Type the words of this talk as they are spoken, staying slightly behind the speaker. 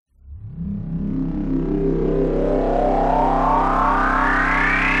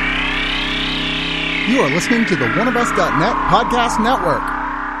are listening to the OneOfUs.net podcast network.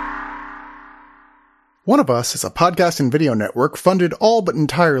 One of Us is a podcast and video network funded all but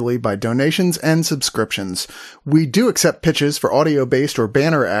entirely by donations and subscriptions. We do accept pitches for audio-based or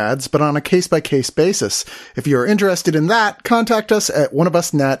banner ads, but on a case-by-case basis. If you are interested in that, contact us at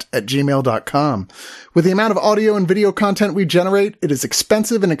oneofusnet@gmail.com. With the amount of audio and video content we generate, it is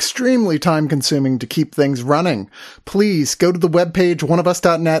expensive and extremely time-consuming to keep things running. Please go to the webpage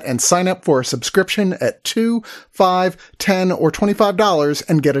oneofus.net and sign up for a subscription at $2, $5, $10, or $25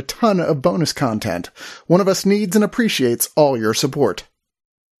 and get a ton of bonus content. One of Us needs and appreciates all your support.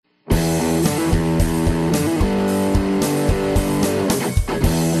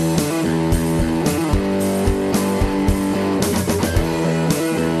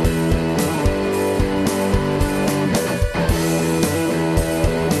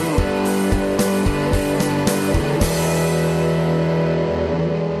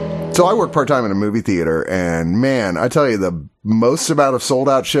 So I work part-time in a movie theater, and man, I tell you, the most amount of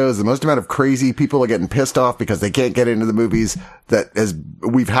sold-out shows, the most amount of crazy people are getting pissed off because they can't get into the movies that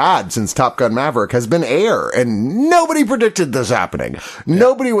we've had since Top Gun Maverick has been air, and nobody predicted this happening. Yeah.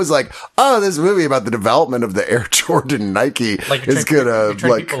 Nobody was like, oh, this movie about the development of the Air Jordan Nike is gonna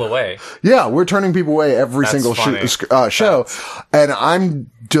turn people away. Yeah, we're turning people away every single show, and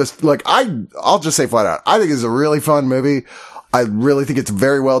I'm just like, I'll just say flat out, I think it's a really fun movie. I really think it's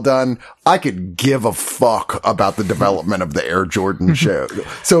very well done. I could give a fuck about the development of the Air Jordan show.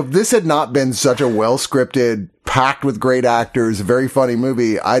 So if this had not been such a well-scripted, packed with great actors, very funny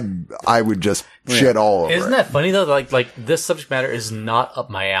movie, I would just shit all over it. Isn't that funny though? Like this subject matter is not up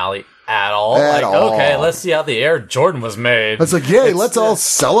my alley at all. Okay, let's see how the Air Jordan was made. It's like, yay, let's all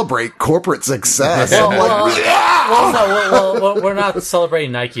celebrate corporate success. We're not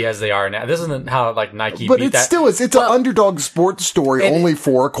celebrating Nike as they are now. This isn't how Nike but beat that. But it's an underdog sports story only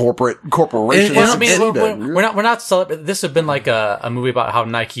for corporations. We're not celebrating. This would have been like a movie about how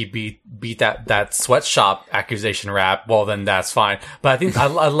Nike beat that sweatshop accusation rap. Well, then that's fine. But I think I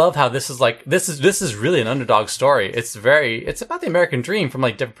love how this is really an underdog story. It's about the American dream from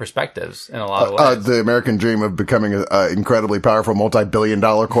different perspectives in a lot of ways. The American dream of becoming an incredibly powerful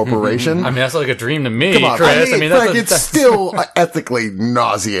multi-billion-dollar corporation. I mean, that's like a dream to me, Come on, Chris. Frank, it's still ethically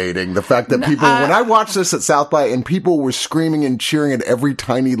nauseating. The fact that people, when I watched this at South by and people were screaming and cheering at every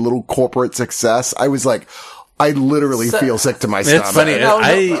tiny little corporate success, I was like, I literally feel sick to my stomach. It's funny.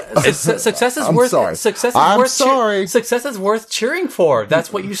 Success is worth cheering for.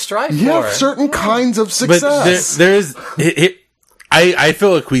 That's what you strive for. You have certain kinds of success. But there's I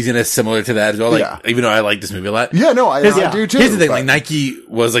feel a queasiness similar to that as well. Even though I like this movie a lot. Yeah, no, I do too. Here's the thing: Nike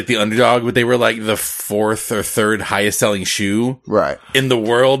was the underdog, but they were the fourth or third highest selling shoe in the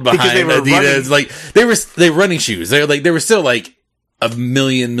world behind Adidas. They were running shoes. They were still a $1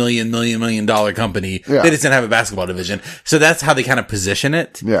 million company. Yeah. They just didn't have a basketball division, so that's how they kind of position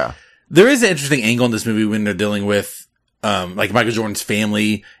it. Yeah, there is an interesting angle in this movie when they're dealing with. Michael Jordan's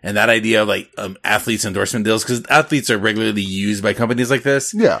family and that idea of athletes endorsement deals, because athletes are regularly used by companies like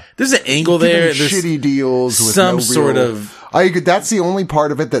this. Yeah. There's an angle there. There's shitty deals with that's the only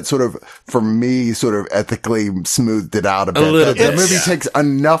part of it that for me, ethically smoothed it out a bit. The movie takes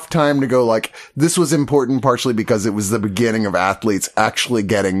enough time to go this was important partially because it was the beginning of athletes actually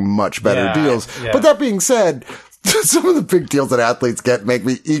getting much better deals. Yeah. But that being said, some of the big deals that athletes get make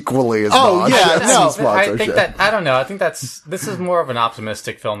me equally as I think that, I don't know. I think this is more of an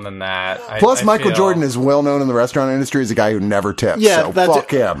optimistic film than that. Plus, Michael Jordan is well known in the restaurant industry as a guy who never tips. Yeah, so fuck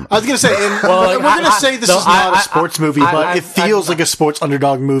him. I was going to say, we're going to say this is not a sports movie, but it feels like a sports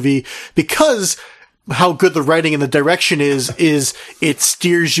underdog movie because how good the writing and the direction is it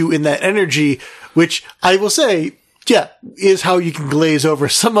steers you in that energy, which I will say, is how you can glaze over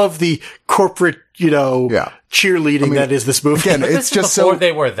some of the corporate, cheerleading that is this movie. Again, it's just before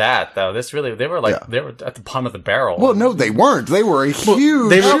they were that though. They were at the bottom of the barrel. Well, no, they weren't. They were a huge company.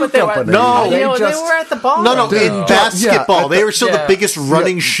 They were at the bottom. No, in basketball, they were still the biggest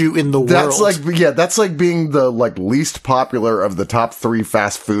running shoe in the world. That's like being the least popular of the top 3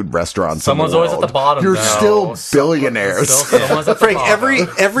 fast food restaurants. Someone's always at the bottom. You're still billionaires. Frank,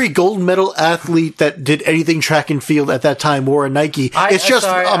 every gold medal athlete that did anything track and field at that time wore a Nike. It's just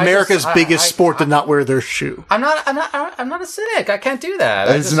America's biggest sport to not wear their shoe. I'm not a cynic. I can't do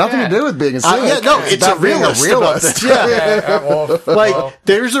that. It's nothing to do with being a cynic. It's a realist.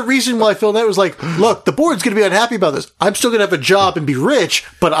 There's a reason why Phil Knight was look, the board's going to be unhappy about this. I'm still going to have a job and be rich,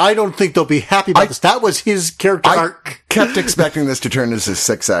 but I don't think they'll be happy about this. That was his character arc. kept expecting this to turn into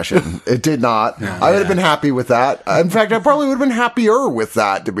Succession. It did not. I would have been happy with that. In fact, I probably would have been happier with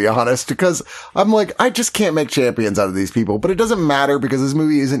that, to be honest, because I'm like, I just can't make champions out of these people. But it doesn't matter because this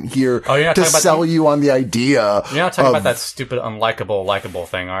movie isn't here to sell you on the idea. You're not talking about that stupid unlikable, likable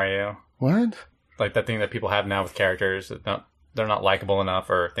thing, are you? What? Like that thing that people have now with characters that they're not likable enough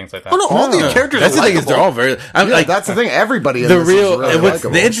or things like that. Oh no, all these characters. That's the thing is they're all very. That's the thing. Everybody in this is really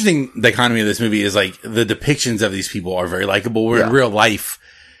likable. The interesting dichotomy of this movie is like the depictions of these people are very likable. Where in real life,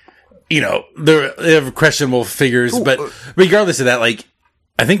 they have questionable figures, but regardless of that, like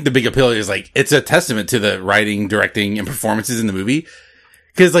I think the big appeal is like it's a testament to the writing, directing, and performances in the movie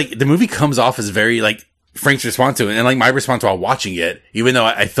because like the movie comes off as very like. Frank's response to it, and like my response while watching it, even though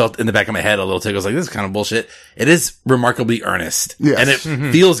I felt in the back of my head a little tickle, I was like, this is kind of bullshit. It is remarkably earnest. Yes. And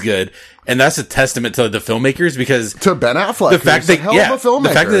it feels good. And that's a testament to the filmmakers because to Ben Affleck, the fact that, the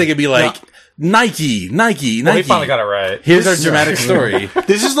fact that they could be like, Nike. Well, he finally got it right. Here's our dramatic story.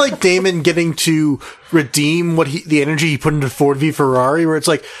 This is like Damon getting to redeem the energy he put into Ford v Ferrari, where it's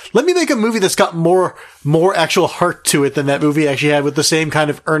like, let me make a movie that's got more actual heart to it than that movie actually had, with the same kind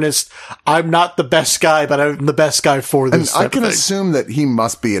of earnest, I'm not the best guy, but I'm the best guy for this. And I can assume that he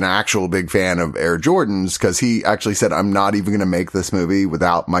must be an actual big fan of Air Jordans, because he actually said, I'm not even going to make this movie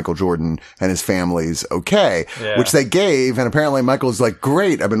without Michael Jordan and his family's okay, which they gave. And apparently Michael's like,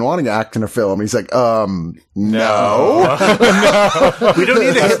 great, I've been wanting to act in a film. He's like, no. We don't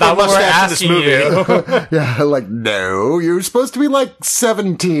need to hit that mustache in this movie. Yeah, like, no, you're supposed to be like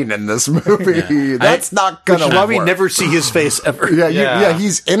 17 in this movie. That's not gonna work. Why we never see his face ever. Yeah,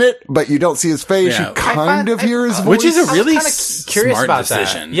 he's in it, but you don't see his face. You kind of hear his voice. Which is a really curious smart about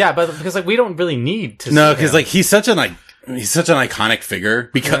decision. That. Yeah, but because like we don't really need to No, because like he's such an iconic figure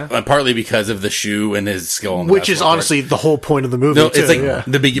because partly because of the shoe and his skill. Which is honestly the whole point of the movie. No, it's like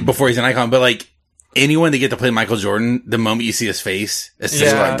the big before he's an icon, but like anyone that get to play Michael Jordan, the moment you see his face, it's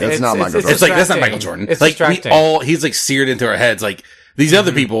just like that's not Michael Jordan. It's like that's not Michael Jordan. It's like distracting. he's like seared into our heads. Like these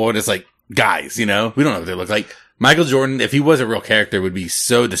other people, and it's like guys, we don't know what they look like. Michael Jordan, if he was a real character, would be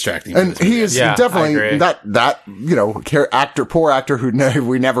so distracting. And he is definitely that poor actor who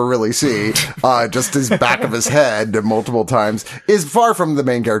we never really see, just his back of his head multiple times, is far from the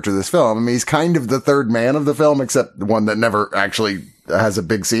main character of this film. I mean, he's kind of the third man of the film, except the one that never actually has a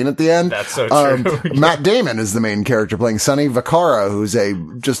big scene at the end. That's so true. Matt Damon is the main character playing Sonny Vaccaro, who's a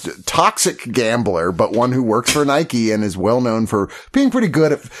just toxic gambler, but one who works for Nike and is well known for being pretty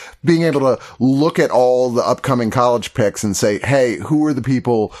good at being able to look at all the upcoming college picks and say, hey, who are the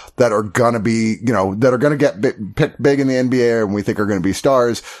people that are going to be, that are going to get picked big in the NBA and we think are going to be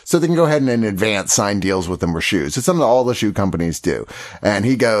stars, so they can go ahead and in advance sign deals with them for shoes. It's something that all the shoe companies do. And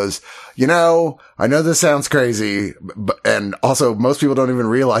he goes, I know this sounds crazy, and also most people don't even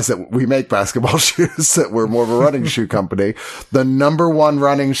realize that we make basketball shoes, that we're more of a running shoe company. The number one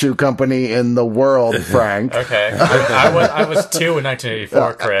running shoe company in the world, Frank. Okay. I was 2 in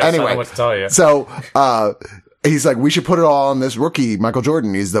 1984, Chris. Anyway, I don't know what to tell you. So, he's like, we should put it all on this rookie, Michael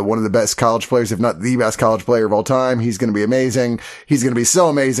Jordan. He's one of the best college players, if not the best college player of all time. He's going to be amazing. He's going to be so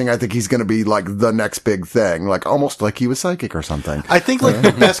amazing. I think he's going to be like the next big thing, like almost like he was psychic or something. I think like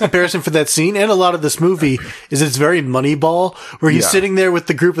the best comparison for that scene and a lot of this movie is it's very Moneyball, where he's sitting there with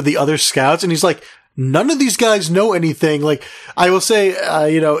the group of the other scouts and he's like, none of these guys know anything. Like, I will say,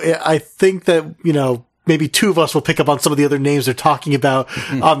 I think that, maybe 2 of us will pick up on some of the other names they're talking about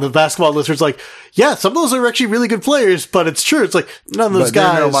on the basketball list. Where it's like, yeah, some of those are actually really good players, but it's true. It's like none of those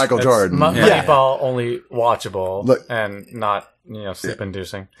guys. No Michael Jordan. Moneyball only watchable and not, sleep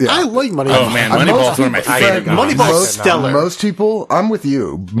inducing. Yeah. I like Moneyball. Oh man, Moneyball is one of my favorite. Moneyball is stellar. Most people, I'm with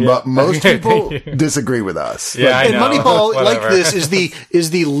you, but most people disagree with us. Yeah, and Moneyball, like this, is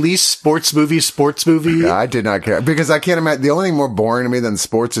the least sports movie. Yeah, I did not care because I can't imagine. The only thing more boring to me than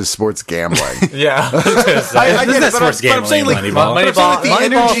sports is sports gambling. Yeah, I get it, but I'm saying like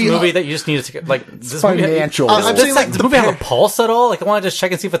Moneyball's a movie that you just need to like this financial. I'm saying like, does the movie have a pulse at all? Like I want to just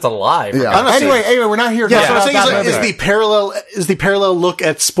check and see if it's alive. Yeah. Anyway, we're not here. Yeah, so what I'm saying is the parallel look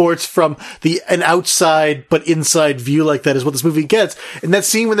at sports from an outside but inside view like that is what this movie gets. And that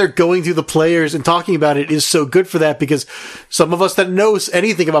scene when they're going through the players and talking about it is so good for that, because some of us that knows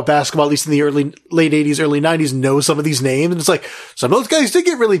anything about basketball, at least in the late 80s, early 90s, know some of these names. And it's like, some of those guys did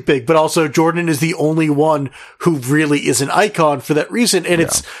get really big, but also Jordan is the only one who really is an icon for that reason. And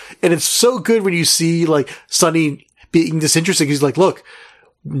it's so good when you see like Sonny being disinterested. He's like, look,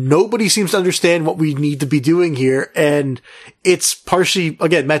 nobody seems to understand what we need to be doing here. And it's partially,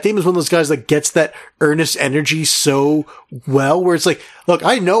 again, Matt Damon's one of those guys that gets that earnest energy so well, where it's like, look,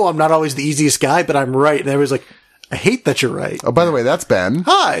 I know I'm not always the easiest guy, but I'm right. And everybody's like, I hate that you're right. Oh, by the way, that's Ben.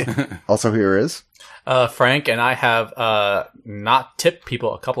 Hi. Also here is Frank and I have not tipped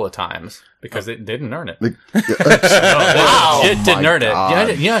people a couple of times because they didn't earn it. Wow, didn't earn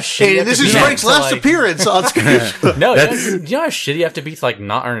it. Yeah, shit. Hey, this is Frank's last appearance on screen. No, you know how shitty you have to be to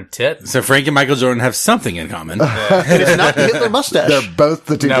not earn a tit. So Frank and Michael Jordan have something in common. It is not the Hitler mustache. They're both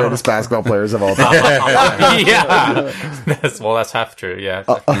the two greatest basketball players of all time. Yeah, that's half true. Yeah.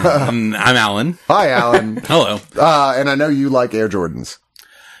 I'm Alan. Hi, Alan. Hello. And I know you like Air Jordans.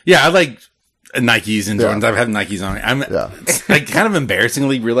 Yeah, I like Nikes and Jordans. I've had Nikes on. I kind of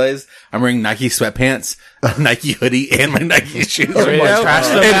embarrassingly realized I'm wearing Nike sweatpants, a Nike hoodie, and my Nike shoes. Trash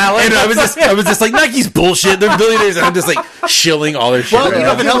them, Alan. And I was just like, Nike's bullshit. They're billionaires, and I'm just like shilling all their shit. Well, you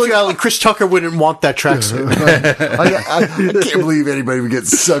know, if it helps you, Alan, Chris Tucker wouldn't want that tracksuit. I can't believe anybody would get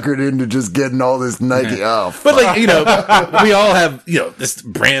suckered into just getting all this Nike off. But like, you know, we all have, you know, this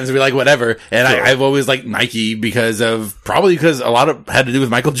brands we like, whatever. And I've always liked Nike because a lot of had to do with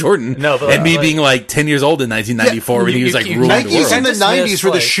Michael Jordan. No, but and me being like 10 years old in 1994 when he was like ruling the world. Nikes in the 90s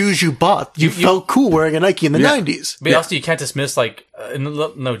were the shoes you bought. You felt cool wearing a Nike in the 90s. But also, you can't dismiss,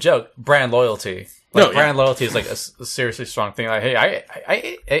 no joke, brand loyalty. Brand loyalty is a seriously strong thing. Like, hey,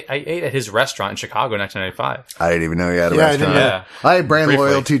 I ate at his restaurant in Chicago in 1995. I didn't even know he had a restaurant. I had brand Briefly.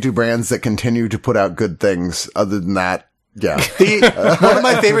 loyalty to brands that continue to put out good things. Other than that, yeah. One of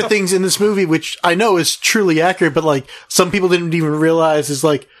my favorite things in this movie, which I know is truly accurate, but some people didn't even realize, is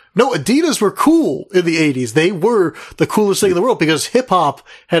no, Adidas were cool in the 80s. They were the coolest thing in the world because hip hop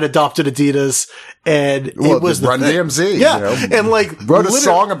had adopted Adidas, and it was the Run DMC. Yeah, you know, and wrote a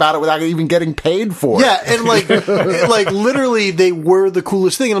song about it without even getting paid for it. Yeah, and literally, they were the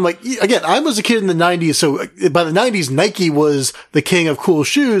coolest thing. And I'm like, again, I was a kid in the 90s, so by the 90s, Nike was the king of cool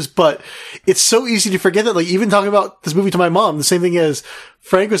shoes. But it's so easy to forget that. Even talking about this movie to my mom, the same thing as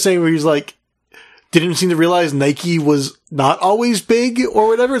Frank was saying, where he's like, didn't seem to realize Nike was not always big or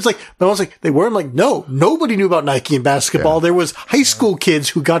whatever. It's my mom's like, they were. I'm like, no, nobody knew about Nike in basketball. Yeah. There was high school kids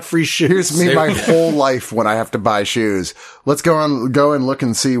who got free shoes. Here's me my whole life when I have to buy shoes. Let's go and look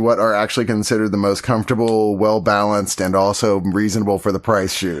and see what are actually considered the most comfortable, well-balanced, and also reasonable for the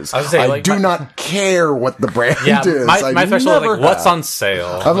price shoes. I do not care what the brand is. My threshold is what's on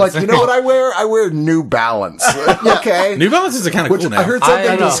sale? I'm like, you know what I wear? I wear New Balance. Okay. New Balances are kind of cool now. I heard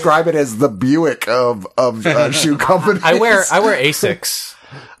something describe it as the Buick of shoe companies. I wear Asics.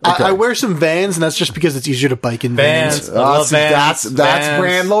 Okay. I wear some Vans, and that's just because it's easier to bike in Vans. That's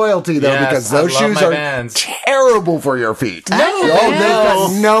brand loyalty, though, because those shoes are terrible for your feet. No, they've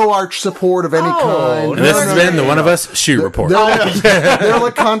got no arch support of any kind. And this has been the One of Us Shoe Report. They're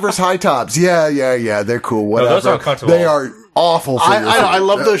like Converse high tops. Yeah. They're cool. Whatever. No, those are uncomfortable. They are awful for your feet. I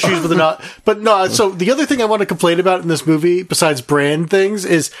love those shoes, but they're not. But no, so the other thing I want to complain about in this movie, besides brand things,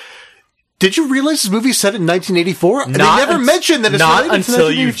 is... Did you realize this movie's set in 1984? They never mentioned that it's not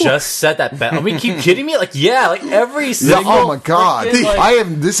until you just said that. I mean, keep kidding me? Every single. Oh my god!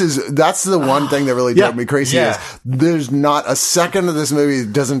 That's the one thing that really drove me crazy. Is there's not a second of this movie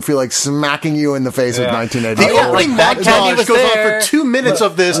that doesn't feel like smacking you in the face with 1984. The opening montage goes on for 2 minutes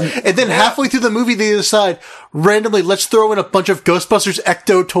of this, and then halfway through the movie, they decide randomly, let's throw in a bunch of Ghostbusters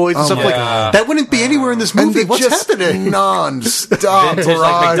Ecto toys and stuff like that. That wouldn't be anywhere in this movie. What's happening? Non-stop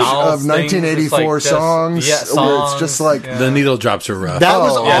barrage of 1984 songs. Where it's just like the needle drops are rough. That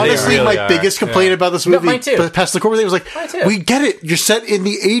was honestly my biggest complaint about this movie. Mine too. Past the core thing was like, we get it. You're set in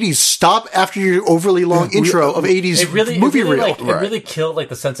the 80s. Stop after your overly long intro of 80s movie reel. It really killed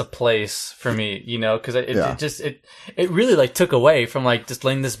the sense of place for me, because it really took away from just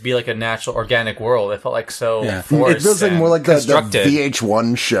letting this be a natural organic world. It felt so forced. It feels more like the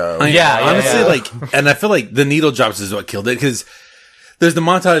VH1 show. Honestly, and I feel like the needle drops is what killed it because there's the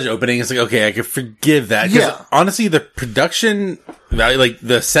montage opening. It's okay, I could forgive that. Yeah. Honestly, the production value,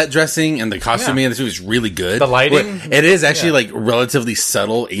 the set dressing and the costuming in this movie is really good. The lighting. It is actually relatively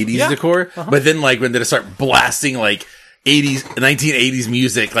subtle 80s decor. But then when they start blasting 1980s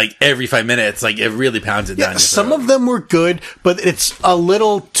music every 5 minutes, it really pounds it down. Some of them were good, but it's a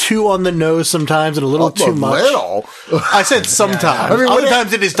little too on the nose sometimes and a little too much. I said sometimes. Other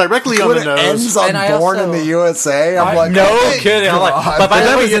times it is directly on the nose. It ends on Born in the USA. I'm like, no kidding. But by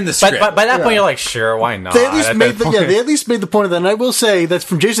that point, you're like, sure, why not? They at least made the point of that. And I will say that's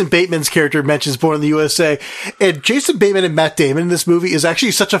from Jason Bateman's character mentions Born in the USA, and Jason Bateman and Matt Damon in this movie is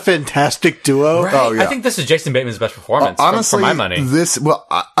actually such a fantastic duo. Right. Oh, yeah. I think this is Jason Bateman's best performance. Honestly, for my money.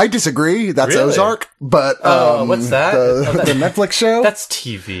 I disagree. That's really? Ozark, but what's that? The Netflix show? That's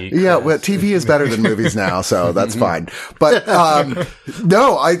TV. Chris. Yeah, well, TV is better than movies now, so that's fine. But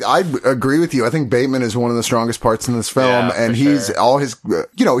no, I agree with you. I think Bateman is one of the strongest parts in this film, and he's all his,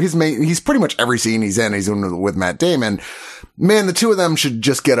 he's pretty much every scene he's in with Matt Damon. Man, the two of them should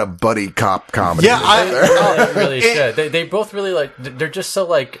just get a buddy cop comedy. Yeah, they really should. They both really like. They're just so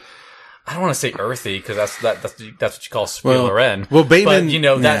like. I don't want to say earthy because that's what you call Sophia Loren. Well, Bateman,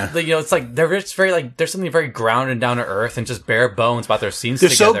 but it's like they're just very like there's something very grounded down to earth and just bare bones about their scenes.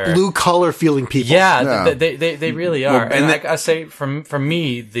 They're together. So blue collar feeling people. Yeah. They really are. Well, and like I say, from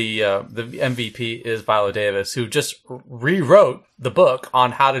me, the MVP is Viola Davis, who just rewrote the book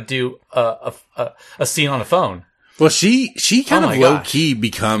on how to do a scene on a phone. Well, she kind of low key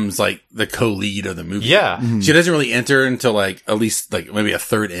becomes like the co-lead of the movie. Yeah. Mm-hmm. She doesn't really enter until like at least like maybe a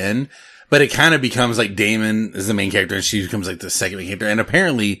third in, but it kind of becomes like Damon is the main character and she becomes like the second main character. And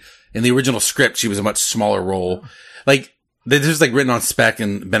apparently in the original script, she was a much smaller role. Like this was like written on spec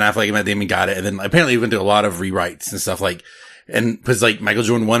and Ben Affleck and Matt Damon got it. And then apparently it went through a lot of rewrites and stuff like, and because like Michael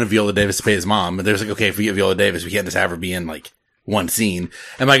Jordan wanted Viola Davis to play his mom, but there's like, okay, if we get Viola Davis, we can't just have her be in like one scene.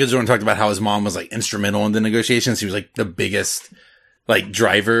 And Michael Jordan talked about how his mom was like instrumental in the negotiations. He was like the biggest like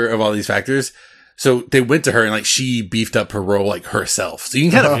driver of all these factors. So they went to her and like she beefed up her role like herself. So you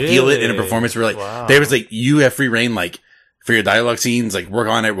can kind of feel it in a performance where like they was like, you have free reign like for your dialogue scenes, like work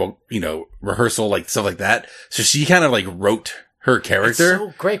on it, well, rehearsal, like stuff like that. So she kind of like wrote her character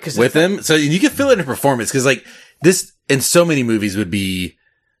so great with him. So you can feel it in her performance because like this in so many movies would be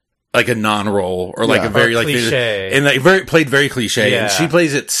like a non-role or like a very like cliche and like played very cliche and she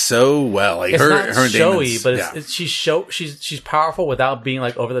plays it so well. Like it's her not showy, but yeah. she's powerful without being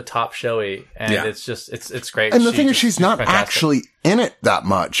like over the top showy, and it's just it's great. And the thing is, she's not actually in it that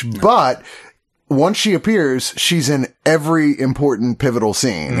much, but once she appears, she's in every important pivotal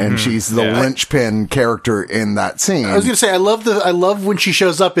scene, and she's the linchpin character in that scene. I was going to say, I love when she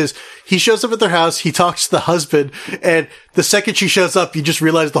shows up he shows up at their house, he talks to the husband, and the second she shows up, you just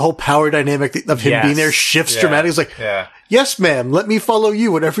realize the whole power dynamic of him being there shifts dramatically. It's like, yes, ma'am, let me follow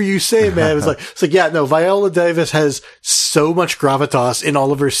you, whatever you say, ma'am. It's like, yeah, no, Viola Davis has so much gravitas in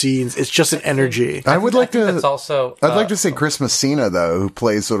all of her scenes. It's just an energy. I'd like to say Chris Messina, though, who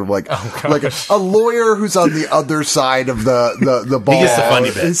plays sort of like a lawyer who's on the other side of the ball. He gets the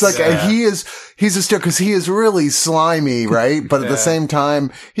funny bits. It's like he's a still because he is really slimy, right? But at the same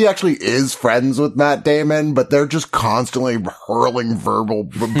time, he actually is friends with Matt Damon, but they're just constantly hurling verbal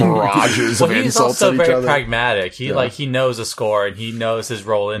barrages of insults at each other. He's also very pragmatic. He knows a score and he knows his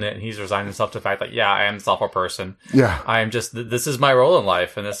role in it, and he's resigned himself to the fact that I am a software person. Yeah, I am just this is my role in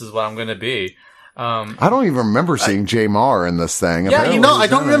life, and this is what I'm going to be. I don't even remember seeing Jay Marr in this thing. Yeah, I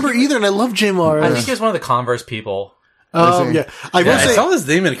don't remember either, and I love Jay Marr. I think he's one of the Converse people. I saw his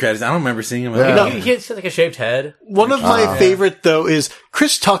name in the credits. I don't remember seeing him. Yeah. He has like a shaved head. One of my favorite though is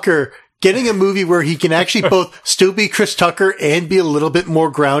Chris Tucker getting a movie where he can actually both still be Chris Tucker and be a little bit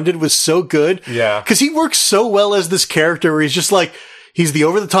more grounded was so good. Yeah, because he works so well as this character where he's just like he's the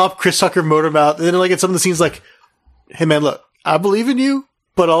over the top Chris Tucker motor mouth, and then like at some of the scenes like, hey man, look, I believe in you.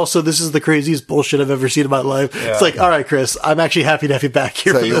 But also, this is the craziest bullshit I've ever seen in my life. Yeah. It's like, all right, Chris, I'm actually happy to have you back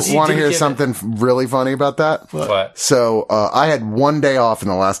here. So you want to hear something really funny about that? What? So I had one day off in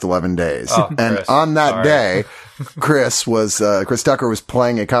the last 11 days. And Chris, on that day, Chris Tucker was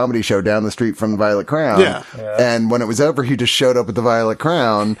playing a comedy show down the street from the Violet Crown. Yeah. And when it was over, he just showed up at the Violet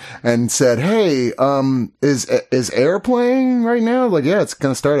Crown and said, hey, is Air playing right now? Like, yeah, it's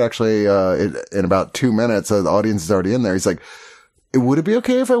going to start actually in about 2 minutes. So the audience is already in there. He's like, would it be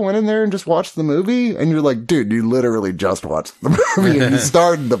okay if I went in there and just watched the movie? And you're like, dude, you literally just watched the movie and you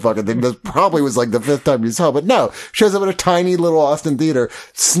started the fucking thing. This probably was like the 5th time you saw it, but no, shows up at a tiny little Austin theater,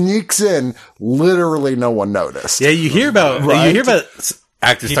 sneaks in, literally no one noticed. Yeah, you hear about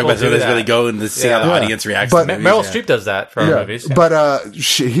actors talk about this where they go and see how the audience reacts. But Meryl Streep does that for movies. Yeah. But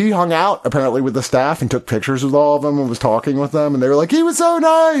he hung out apparently with the staff and took pictures with all of them and was talking with them, and they were like, he was so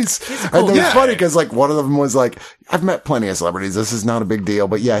nice. And it was funny because like one of them was like, I've met plenty of celebrities. This is not a big deal,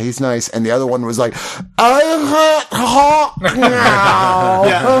 but yeah, he's nice. And the other one was like, I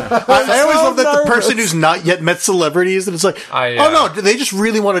always love that the person who's not yet met celebrities, and it's like, oh no, they just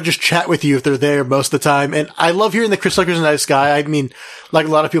really want to just chat with you if they're there most of the time. And I love hearing that Chris Tucker's a nice guy. I mean, like a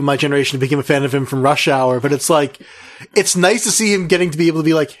lot of people in my generation became a fan of him from Rush Hour, but it's like, it's nice to see him getting to be able to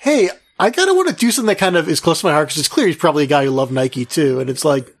be like, hey, I kind of want to do something that kind of is close to my heart, because it's clear he's probably a guy who loved Nike too. And it's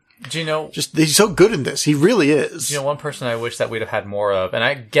like, do you know, just he's so good in this. He really is. You know, one person I wish that we'd have had more of, and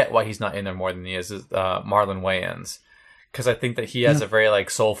I get why he's not in there more than he is Marlon Wayans. Because I think that he has a very, like,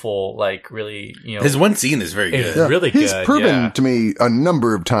 soulful, like, really, you know... His one scene is very good. It's really good, He's proven to me a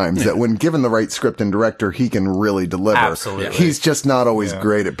number of times that when given the right script and director, he can really deliver. Absolutely. He's just not always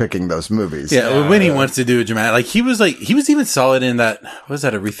great at picking those movies. Yeah, when he wants to do a dramatic... Like, he was even solid in that... What was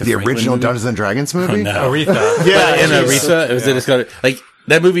that, Aretha The original movie? Dungeons & Dragons movie? Oh, no. Aretha. In Aretha, it was just called... Like,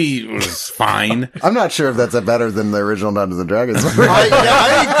 That movie was fine. I'm not sure if that's better than the original Dungeons and Dragons.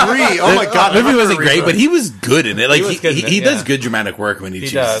 I agree. Oh my god, the movie wasn't great, but he was good in it. Like he does good dramatic work when he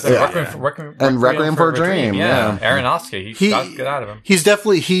chooses. Does. Requiem for a Dream. Yeah. Aronofsky, he got good out of him. He's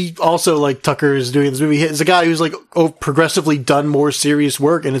definitely, he also, like Tucker is doing this movie, he's a guy who's like progressively done more serious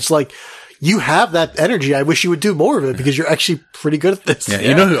work, and it's like, you have that energy. I wish you would do more of it because you're actually pretty good at this. Yeah,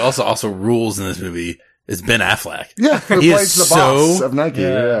 you know who also rules in this movie is Ben Affleck. Yeah, who plays the boss of Nike.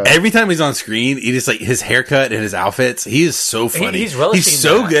 Yeah. Every time he's on screen, he just like his haircut and his outfits. He is so funny. He's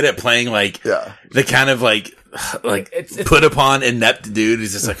so good at playing like the kind of like it's put upon inept dude.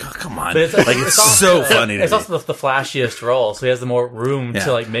 He's just like, oh, come on, it's so funny. It's also the flashiest role, so he has the more room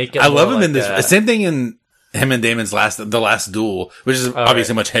to like make it. I love him in this. Same thing in him and Damon's The Last Duel, which is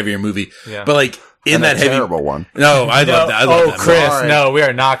obviously a much heavier movie, but like. In that terrible one. No, I love that. I love that. Chris, no, we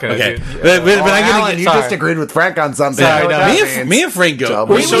are not going to. Okay, but I'm Alan, you just agreed with Frank on something. Sorry, me and Frank go.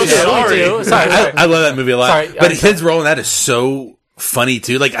 We're so sorry. I love that movie a lot. But his role in that is so funny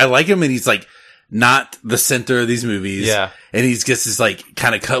too. Like I like him, and he's like not the center of these movies. Yeah, and he's just this like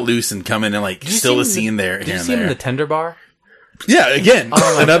kind of cut loose and come in and like still a scene there. Did you see him in the Tender Bar? Yeah, again,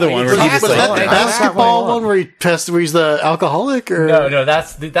 another one where he just was like that the basketball one where he's the alcoholic, or no,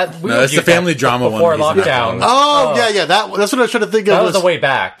 that's the family drama before one lockdown. Oh yeah, that's what I was trying to think of. That was the way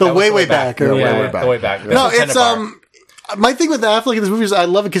back. The way back. The way back. No, it's my thing with Affleck in this movie is I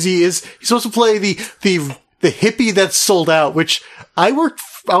love it because he's supposed to play the hippie that's sold out, which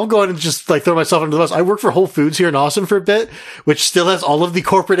I'll go ahead and just like throw myself under the bus. I worked for Whole Foods here in Austin for a bit, which still has all of the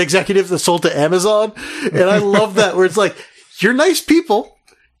corporate executives that sold to Amazon, and I love that where it's like, you're nice people.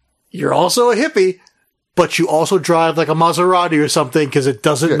 You're also a hippie, but you also drive like a Maserati or something because it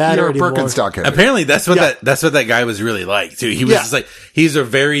doesn't matter anymore. You're a Birkenstock hippie. Apparently, that's what that guy was really like too. He was just like he's a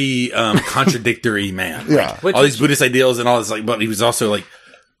very contradictory man. Yeah, like, all these Buddhist ideals and all this, like, but he was also like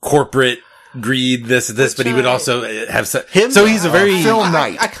corporate greed, this, but he would also have so he's a very Phil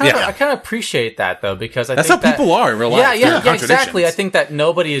Knight. I kind of appreciate that though, because I that's think how people are in real life. Yeah, exactly. I think that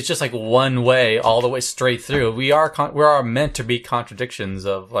nobody is just like one way all the way straight through. We are meant to be contradictions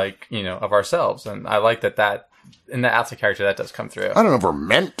of like, of ourselves, and I like that in the Affleck character that does come through. I don't know if we're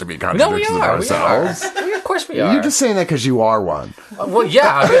meant to be contradictions of ourselves. Of course we are. You're just saying that because you are one. Well,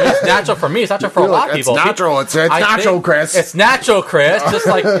 yeah, it's natural for me. It's natural for a lot of people. It's natural. It's natural, Chris. It's natural, Chris. Just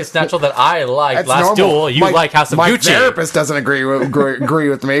like it's natural that I like Last Duel. You like House of Gucci. My therapist doesn't agree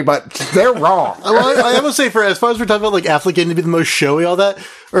with me, but they're wrong. Well, I would say as far as we're talking about like Affleck getting to be the most showy, all that,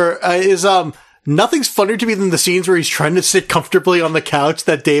 is nothing's funnier to me than the scenes where he's trying to sit comfortably on the couch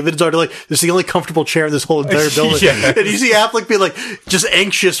that David's already like, this is the only comfortable chair in this whole entire building. And you see Affleck be like, just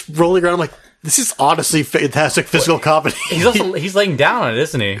anxious, rolling around. I'm like, this is honestly fantastic physical comedy. He's laying down on it,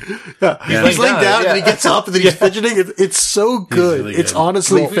 isn't he? Yeah. He's laying down and then he gets up and then he's fidgeting. It's so good. Really it's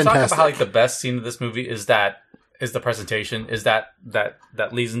honestly fantastic. We talk about how like the best scene of this movie is the presentation, is that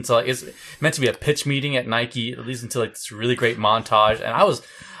leads into like, it's meant to be a pitch meeting at Nike. It leads into like this really great montage, and I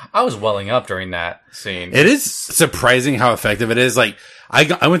was welling up during that scene. It is surprising how effective it is. Like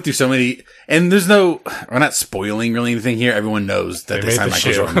I went through so many, and we're not spoiling really anything here. Everyone knows that they signed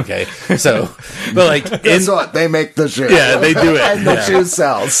Michael Jordan. Okay, so but like guess what? They make the shoe. Yeah, they do it, and the shoe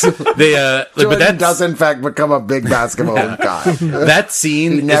sells. They Jordan but does in fact become a big basketball guy. That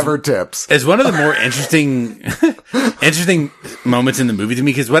scene he never tips. Is one of the more interesting moments in the movie to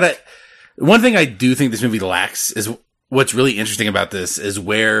me, because one thing I do think this movie lacks is what's really interesting about this is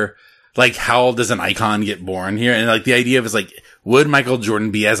where, like, how does an icon get born here? And like the idea of is like, would Michael Jordan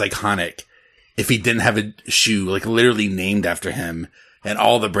be as iconic if he didn't have a shoe like literally named after him and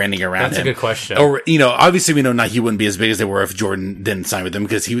all the branding around him? That's a good question. Or, obviously we know Nike wouldn't be as big as they were if Jordan didn't sign with them,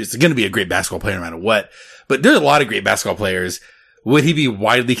 because he was going to be a great basketball player no matter what. But there's a lot of great basketball players. Would he be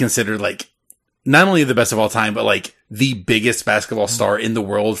widely considered like not only the best of all time, but like the biggest basketball star in the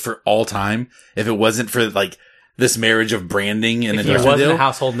world for all time if it wasn't for like this marriage of branding and he wasn't a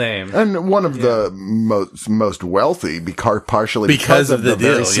household name, and one of the most wealthy partially because of the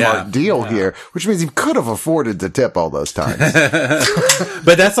very smart deal here, which means he could have afforded to tip all those times.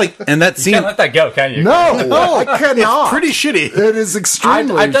 But that's like, and that scene, you can't let that go, can you? No, I cannot. It's pretty shitty. It is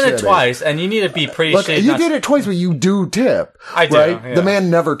extremely. I've done shitty. it twice, and you need to be pretty. Look, shitty. You did it twice, but you do tip. I do. Right? Yeah. The man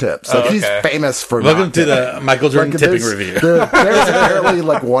never tips. Like he's famous for. Welcome to the Michael Jordan tipping review. There's apparently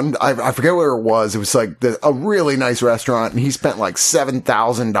like one. I forget where it was. It was like a really nice restaurant, and he spent like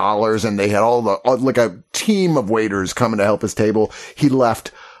 $7,000, and they had all like a team of waiters coming to help his table. He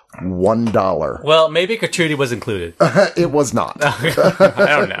left $1. Well, maybe gratuity was included. It was not. I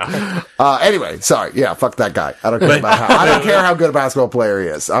don't know. Anyway, sorry. Yeah, fuck that guy. I don't care how good a basketball player he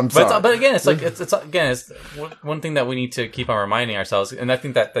is. I'm sorry. But again, it's one thing that we need to keep on reminding ourselves, and I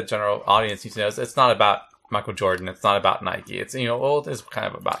think that the general audience needs to know is it's not about Michael Jordan. It's not about Nike. It's, it is kind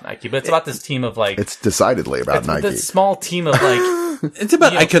of about Nike, but it's about this team of like. It's decidedly about Nike. This small team of like. It's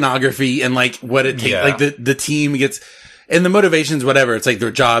about iconography and like what it takes. Yeah. Like the team gets. And the motivations, whatever, it's like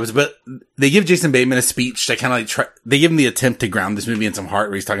their jobs, but they give Jason Bateman a speech that kind of like they give him the attempt to ground this movie in some heart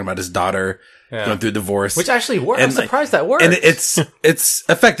where he's talking about his daughter going through a divorce. Which actually works. I'm surprised that works. And it's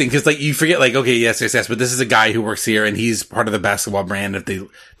affecting because like you forget like, okay, yes, but this is a guy who works here and he's part of the basketball brand. If they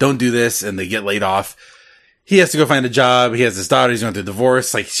don't do this and they get laid off, he has to go find a job. He has his daughter. He's going through a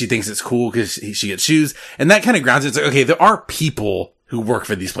divorce. Like she thinks it's cool because she gets shoes. And that kind of grounds it. It's like, okay, there are people who work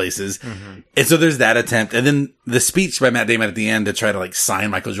for these places. Mm-hmm. And so there's that attempt. And then the speech by Matt Damon at the end to try to like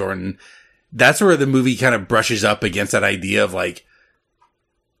sign Michael Jordan. That's where the movie kind of brushes up against that idea of like,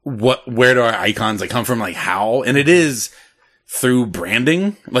 where do our icons like come from? Like how? And it is through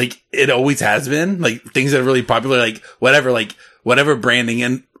branding. Like it always has been like things that are really popular, like whatever branding.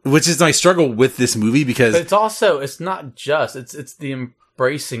 And which is my struggle with this movie because it's not just, it's the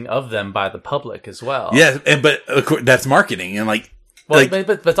embracing of them by the public as well. Yeah. But that's marketing and like, well,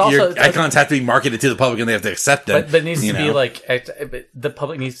 but also your icons have to be marketed to the public and they have to accept them. But it needs to be like the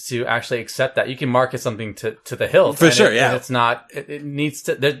public needs to actually accept that. You can market something to the hilt for sure. And it's not. It needs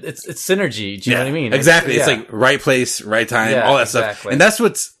to. It's synergy. Do you know what I mean? Exactly. It's like right place, right time, all that stuff. And that's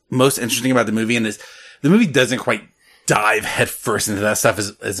what's most interesting about the movie. And is the movie doesn't quite dive headfirst into that stuff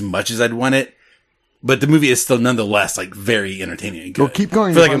as much as I'd want it. But the movie is still nonetheless like very entertaining and good. Well, keep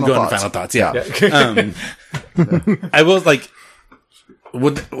going. I feel like I'm going to final thoughts. Yeah. I was like.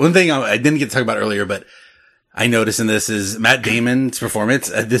 One thing I didn't get to talk about earlier, but I noticed in this is Matt Damon's performance.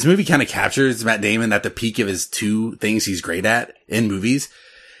 This movie kind of captures Matt Damon at the peak of his two things he's great at in movies.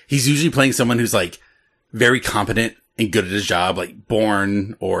 He's usually playing someone who's like very competent and good at his job, like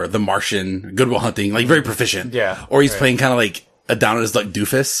Bourne or The Martian, Good Will Hunting, like very proficient. Yeah. Or he's playing kind of like a down on his luck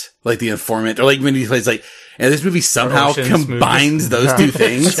doofus, like The Informant, or like when he plays like, and this movie somehow combines those two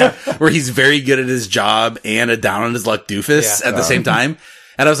things where he's very good at his job and a down on his luck doofus at the same time.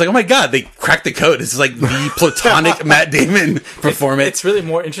 And I was like, oh my God, they cracked the code. This is like the platonic Matt Damon performance. It's really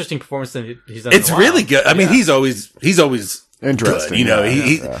more interesting performance than he's done. It's really good. I mean, he's always interesting.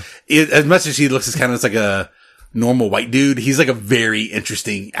 Good, he as much as he looks as kind of like a normal white dude, he's like a very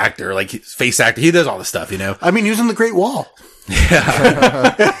interesting actor, like face actor. He does all the stuff, I mean, he was in The Great Wall.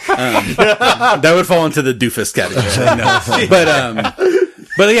 Yeah. That would fall into the doofus category.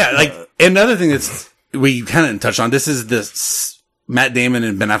 But yeah, like another thing that's we kind of touched on, this is this Matt Damon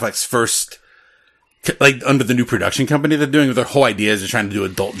and Ben Affleck's first, like under the new production company they're doing, with their whole idea is they're trying to do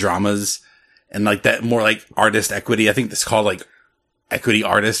adult dramas and like that more like artist equity. I think it's called like equity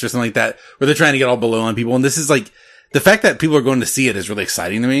artist or something like that, where they're trying to get all below on people. And this is like the fact that people are going to see it is really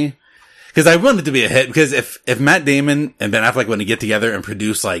exciting to me. Because I want it to be a hit. Because if Matt Damon and Ben Affleck want to get together and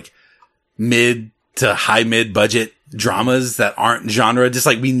produce like mid to high mid budget dramas that aren't genre, just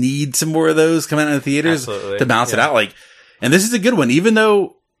like we need some more of those coming out in the theaters to balance it out. Like, and this is a good one, even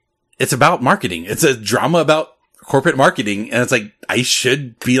though it's about marketing. It's a drama about corporate marketing, and it's like I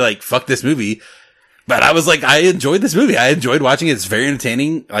should be like fuck this movie, but I was like I enjoyed this movie. I enjoyed watching it. It's very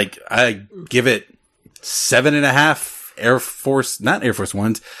entertaining. Like I give it 7.5. Not Air Force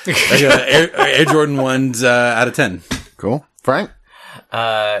Ones, like, Air Jordan ones out of 10. Cool. Frank?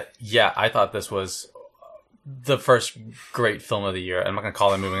 Yeah, I thought this was the first great film of the year. I'm not going to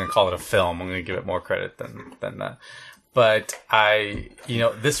call it a movie, I'm going to call it a film. I'm going to give it more credit than that. But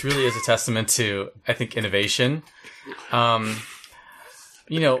this really is a testament to, I think, innovation. Marketing,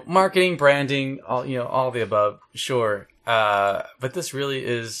 branding, all the above, sure. But this really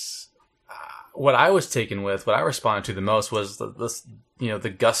is, what I was taken with, what I responded to the most was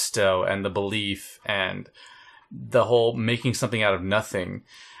the gusto and the belief and the whole making something out of nothing.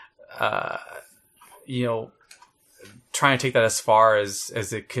 Trying to take that as far as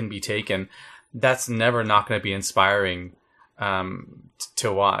it can be taken. That's never not going to be inspiring to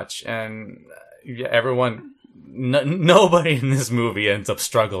watch. And everyone, nobody in this movie ends up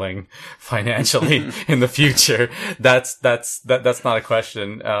struggling financially in the future. That's not a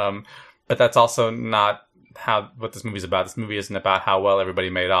question. But that's also not what this movie's about. This movie isn't about how well everybody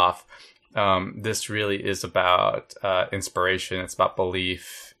made off. This really is about inspiration. It's about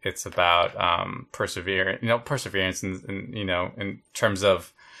belief. It's about perseverance, in terms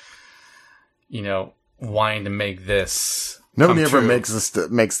of wanting to make this Nobody ever makes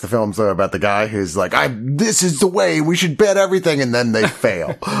the films though about the guy who's like, this is the way, we should bet everything, and then they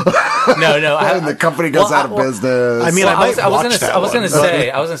fail. No. And the company goes out of business. I mean, I was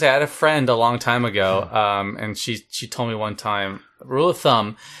gonna say, I had a friend a long time ago, and she told me one time, rule of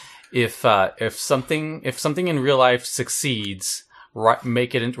thumb, if something in real life succeeds, write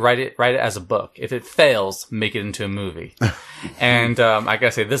it as a book. If it fails, make it into a movie. And I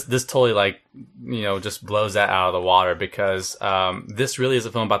gotta say, this totally just blows that out of the water, because this really is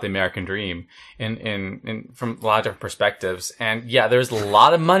a film about the American dream in from a lot of different perspectives. And yeah, there's a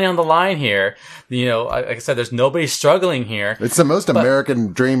lot of money on the line here. Like I said, there's nobody struggling here. It's the most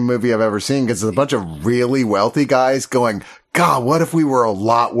American dream movie I've ever seen, because it's a bunch of really wealthy guys going, God, what if we were a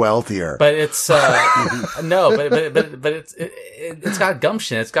lot wealthier? But it's no, but it's got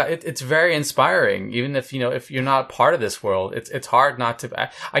gumption. It's very inspiring. Even if you're not part of this world, it's hard not to.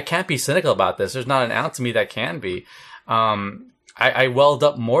 I can't be cynical about this. There's not an ounce of me that can be. I welled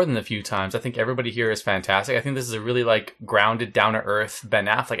up more than a few times. I think everybody here is fantastic. I think this is a really grounded, down to earth Ben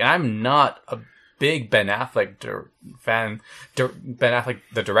Affleck, and I'm not a big Ben Affleck fan. Ben Affleck,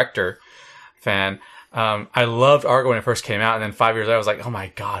 the director, fan. I loved Argo when it first came out, and then 5 years later, I was like, oh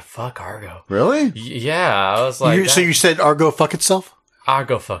my God, fuck Argo. Really? Yeah, I was like... So you said Argo fuck itself?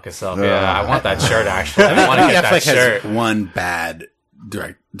 Argo fuck itself, yeah. I want that shirt, actually. I want to get that shirt. Has one bad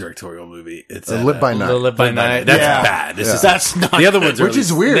directorial movie. It's Live by Night. Live by Night. That's bad. That's not the other ones, which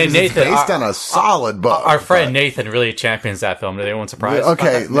is weird. It's based on a solid book. Our friend Nathan really champions that film. Did anyone surprise?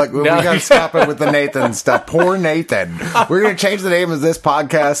 Okay, look, we got to stop it with the Nathan stuff. Poor Nathan. We're going to change the name of this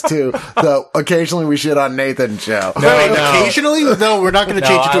podcast to the Occasionally We Shit on Nathan show. No. Occasionally? No, we're not going to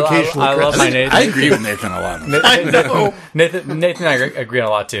change it to occasionally. I love my Nathan. I agree with Nathan a lot. I know. Nathan and I agree on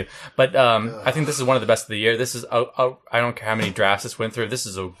a lot too. But I think this is one of the best of the year. This is I don't care how many drafts this went through. This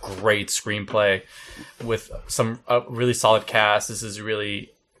is a great screenplay with some really solid cast. This is really,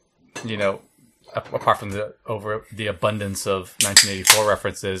 apart from the abundance of 1984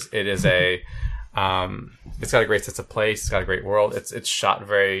 references, it is it's got a great sense of place. It's got a great world. It's shot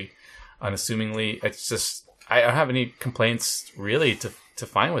very unassumingly. It's just, I don't have any complaints really to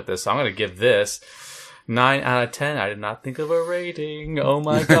find with this. So I'm going to give this 9 out of 10. I did not think of a rating. Oh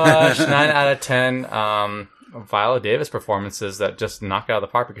my gosh. 9 out of 10. Viola Davis performances that just knock it out of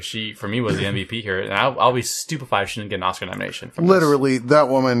the park, because she, for me, was the MVP here. And I'll be stupefied if she didn't get an Oscar nomination. Literally, that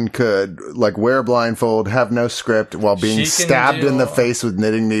woman could wear a blindfold, have no script, while being stabbed in the face with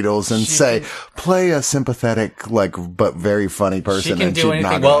knitting needles, and say, play a sympathetic, but very funny person. She can do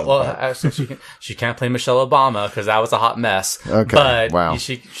anything. Well, she can't play Michelle Obama, because that was a hot mess. Okay, but wow.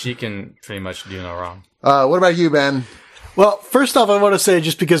 She can pretty much do no wrong. What about you, Ben? Well, first off, I want to say,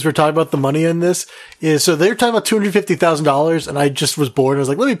 just because we're talking about the money in this, so they're talking about $250,000, and I just was bored. I was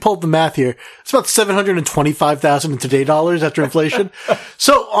like, let me pull up the math here. It's about $725,000 in today's dollars after inflation.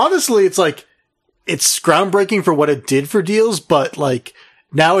 So honestly, it's groundbreaking for what it did for deals, but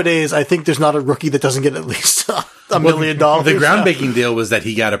nowadays, I think there's not a rookie that doesn't get at least $1 million. The groundbreaking deal was that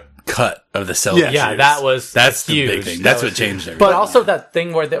he got a cut of the sell. Yeah, that's the huge. Big thing. That's what changed everything. But also that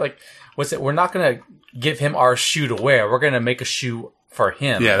thing where they're we're not going to give him our shoe to wear. We're going to make a shoe for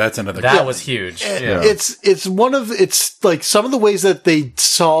him. Yeah, that's another. That was huge. Yeah. It's some of the ways that they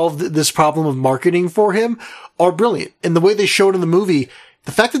solved this problem of marketing for him are brilliant. And the way they showed in the movie,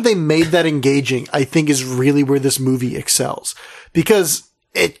 the fact that they made that engaging, I think, is really where this movie excels. Because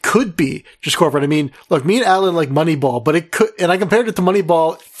it could be just corporate. I mean, look, me and Alan like Moneyball, but it could, and I compared it to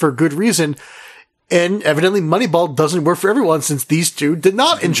Moneyball for good reason. And evidently Moneyball doesn't work for everyone, since these two did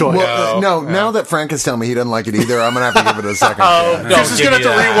not enjoy it. Now that Frank is telling me he doesn't like it either, I'm going to have to give it a second. Chris is going to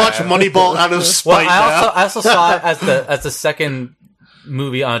have to rewatch Moneyball out of spite. Well, I also saw it as the second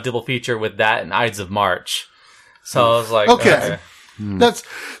movie on a double feature with that and Ides of March. So I was like, okay. That's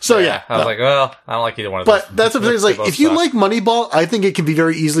so yeah. I was like, well, I don't like either one of those. But that's what I'm saying. If you like Moneyball, I think it can be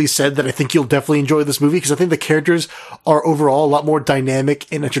very easily said that I think you'll definitely enjoy this movie, because I think the characters are overall a lot more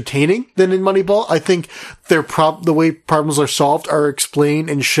dynamic and entertaining than in Moneyball. I think the way problems are solved are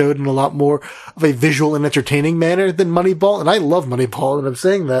explained and showed in a lot more of a visual and entertaining manner than Moneyball. And I love Moneyball, and I'm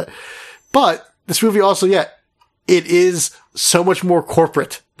saying that. But this movie also, it is so much more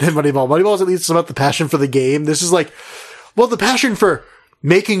corporate than Moneyball. Moneyball is at least about the passion for the game. This is the passion for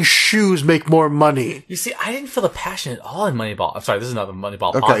making shoes make more money. You see, I didn't feel the passion at all in Moneyball. I'm sorry, this is not the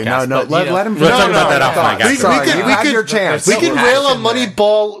Moneyball podcast. Let him. We'll talk about that offline. We can your chance. We can rail on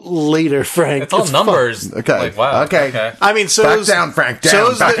Moneyball later, Frank. It's all numbers. Okay. Wow. Okay. I mean, back down, Frank. Down.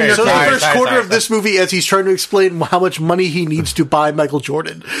 So is the first quarter of this movie as he's trying to explain how much money he needs to buy Michael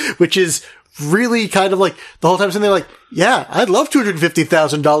Jordan, which is really kind of the whole time saying they're yeah, I'd love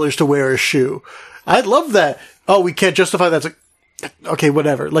 $250,000 to wear a shoe. I'd love that. oh, we can't justify that. It's like, okay,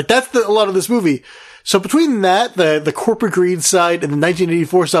 whatever. Like, that's a lot of this movie. So between that, the corporate greed side, and the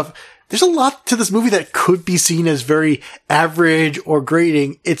 1984 stuff, there's a lot to this movie that could be seen as very average or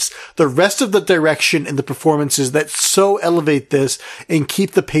grating. It's the rest of the direction and the performances that so elevate this and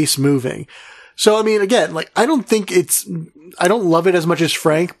keep the pace moving. So, I mean, again, like, I don't love it as much as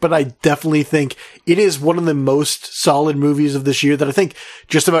Frank, but I definitely think it is one of the most solid movies of this year that I think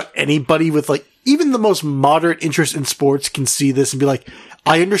just about anybody with, like, even the most moderate interest in sports can see this and be like,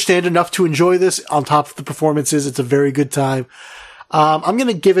 I understand enough to enjoy this on top of the performances. It's a very good time. I'm going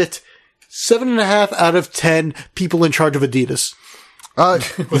to give it 7.5 out of 10 people in charge of Adidas.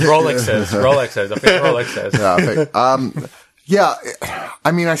 With Rolex says. Yeah,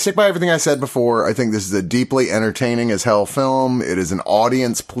 I mean, I stick by everything I said before. I think this is a deeply entertaining as hell film. It is an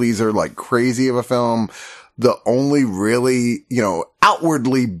audience pleaser like crazy of a film. The only really,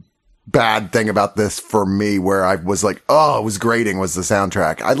 outwardly bad thing about this for me where I was like, oh, it was grating was the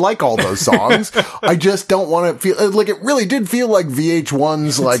soundtrack. I like all those songs. I just don't want to feel like it really did feel like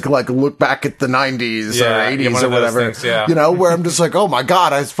VH1's like look back at the 90s or 80s or whatever, things, where I'm just like, oh my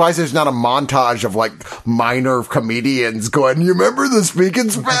God, I'm surprised there's not a montage of like minor comedians going, you remember the Speak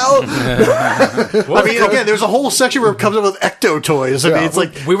and Spell? I mean, again, there's a whole section where it comes up with Ecto toys. I mean, it's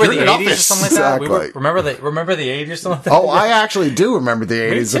like, we were the 80s or something like that. Remember the 80s or something like that? Oh, I actually do remember the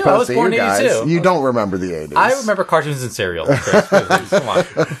 80s. I was born in 82. You don't remember the 80s. I remember cartoons and cereal. Come on.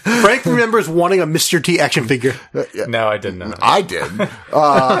 Frank remembers wanting a Mr. T action figure. No, I didn't. I did.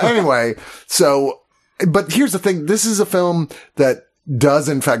 Anyway, but here's the thing. This is a film that does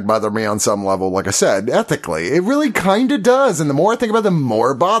in fact bother me on some level. Like I said, ethically, it really kind of does. And the more I think about it, the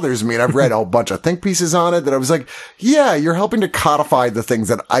more it bothers me. And I've read a bunch of think pieces on it that I was like, yeah, you're helping to codify the things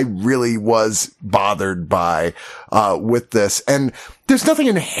that I really was bothered by, with this. And there's nothing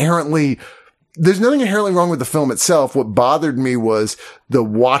inherently wrong with the film itself. What bothered me was the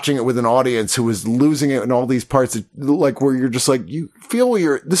watching it with an audience who was losing it in all these parts, like where you're just like, you feel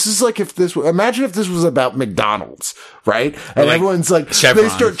this is like imagine if this was about McDonald's, right? And like everyone's like, Chevron. They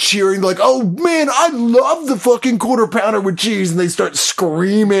start cheering like, oh man, I love the fucking quarter pounder with cheese. And they start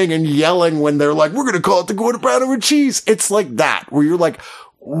screaming and yelling when they're like, we're going to call it the quarter pounder with cheese. It's like that where you're like,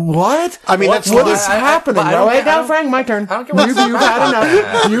 what? I mean, what is happening? Now, Frank, my turn. I don't get you've had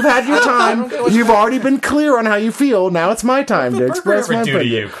enough. You've had your time. You've already been clear on how you feel. Now it's my time to express my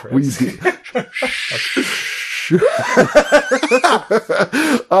opinion.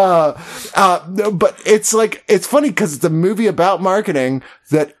 But it's like, it's funny because it's a movie about marketing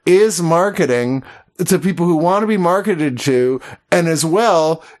that is marketing to people who want to be marketed to. And as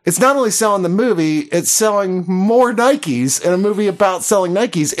well, it's not only selling the movie, it's selling more Nikes in a movie about selling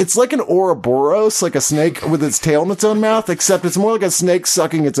Nikes. It's like an Ouroboros, like a snake with its tail in its own mouth, except it's more like a snake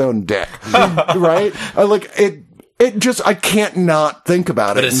sucking its own dick. Right? I can't not think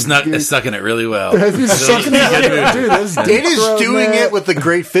about it. But it's sucking it really well. It's sucking it. Dude, it is doing it with a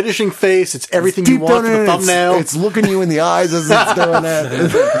great finishing face. It's everything you want in the thumbnail. It's looking you in the eyes as it's doing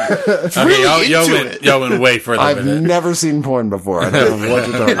it. Okay, y'all went way further. I've never seen porn before. I don't know what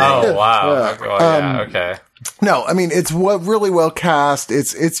you're talking about. Oh, wow. Okay. No, I mean, it's really well cast.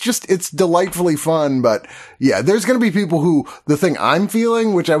 It's delightfully fun, but yeah, there's going to be people who, the thing I'm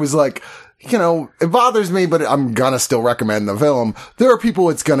feeling, which I was like, it bothers me, but I'm gonna still recommend the film. There are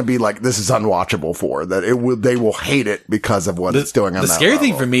people it's gonna be like, this is unwatchable for, that they will hate it because of what it's doing on that level. The scary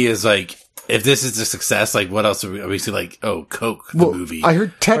thing for me is like, if this is a success, like what else are we see? Like, oh, Coke, the movie. I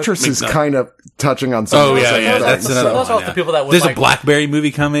heard Tetris is kind of touching on some. Oh yeah, that's another one. The people that would There's a BlackBerry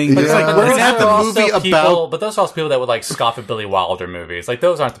movie coming. But it's like, we're gonna have the movie about. But those are also people that would like scoff at Billy Wilder movies. Like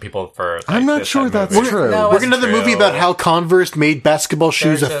those aren't the people for. Like, I'm not sure that's true. No, we're gonna have the movie about how Converse made basketball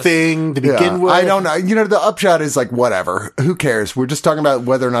shoes a thing to begin with. I don't know. The upshot is like, whatever. Who cares? We're just talking about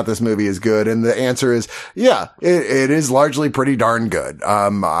whether or not this movie is good, and the answer is, yeah, it is largely pretty darn good.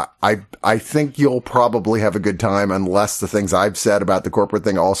 I think you'll probably have a good time unless the things I've said about the corporate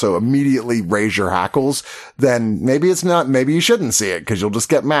thing also immediately raise your hackles. Then maybe it's not, maybe you shouldn't see it because you'll just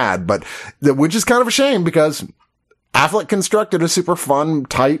get mad, which is kind of a shame because Affleck constructed a super fun,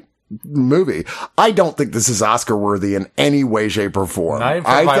 tight movie. I don't think this is Oscar worthy in any way, shape, or form. Not even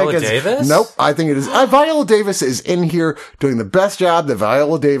for Viola Davis? Nope. I think it is. Viola Davis is in here doing the best job that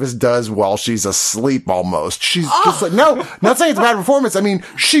Viola Davis does while she's asleep almost. She's just like, no, not saying it's a bad performance. I mean,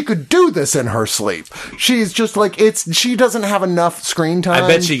 she could do this in her sleep. She's just like, she doesn't have enough screen time. I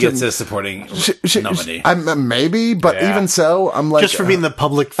bet she gets a supporting nominee. Maybe, but even so, I'm like, just for being the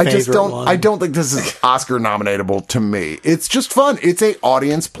public favorite I don't think this is Oscar nominatable to me. It's just fun. It's a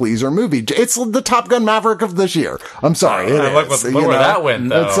audience pleaser series or a movie. It's the Top Gun Maverick of this year. I'm sorry. Look where that went,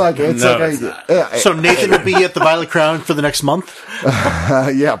 though. So Nathan will be at the Violet Crown for the next month?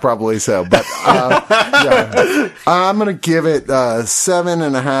 Yeah, probably so. But I'm going to give it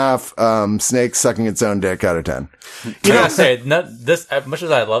 7.5 snakes sucking its own dick out of 10. You know, this as much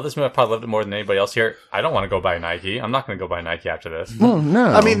as I love this movie, I probably loved it more than anybody else here. I don't want to go buy Nike. I'm not going to go buy Nike after this. Oh, no.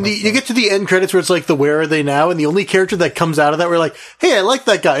 I mean, you get to the end credits where it's like the Where Are They Now? And the only character that comes out of that, we're like, hey, I like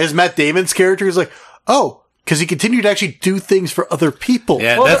that guy. Is Matt Damon's character. He's like, oh, because he continued to actually do things for other people.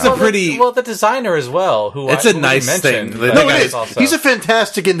 Yeah, that's a pretty... the designer as well. It's a nice thing. No, it is. Also. He's a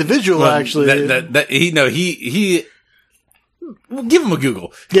fantastic individual, actually. Well, give him a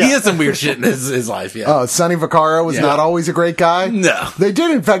Google. Yeah. He has some weird shit in his life, yeah. Sonny Vaccaro was not always a great guy? No. They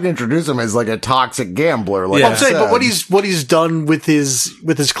did, in fact, introduce him as like a toxic gambler. Like I'm saying, but what he's done with his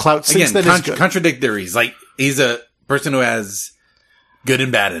clout since then is good. Contradictories. Like, he's a person who has good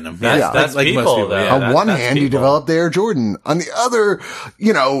and bad in him. That's like people, most people. On one hand, he developed Air Jordan. On the other,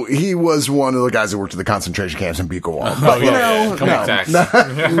 he was one of the guys who worked at the concentration camps in Buchenwald.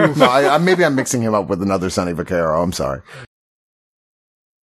 But, maybe I'm mixing him up with another Sonny Vaccaro. I'm sorry.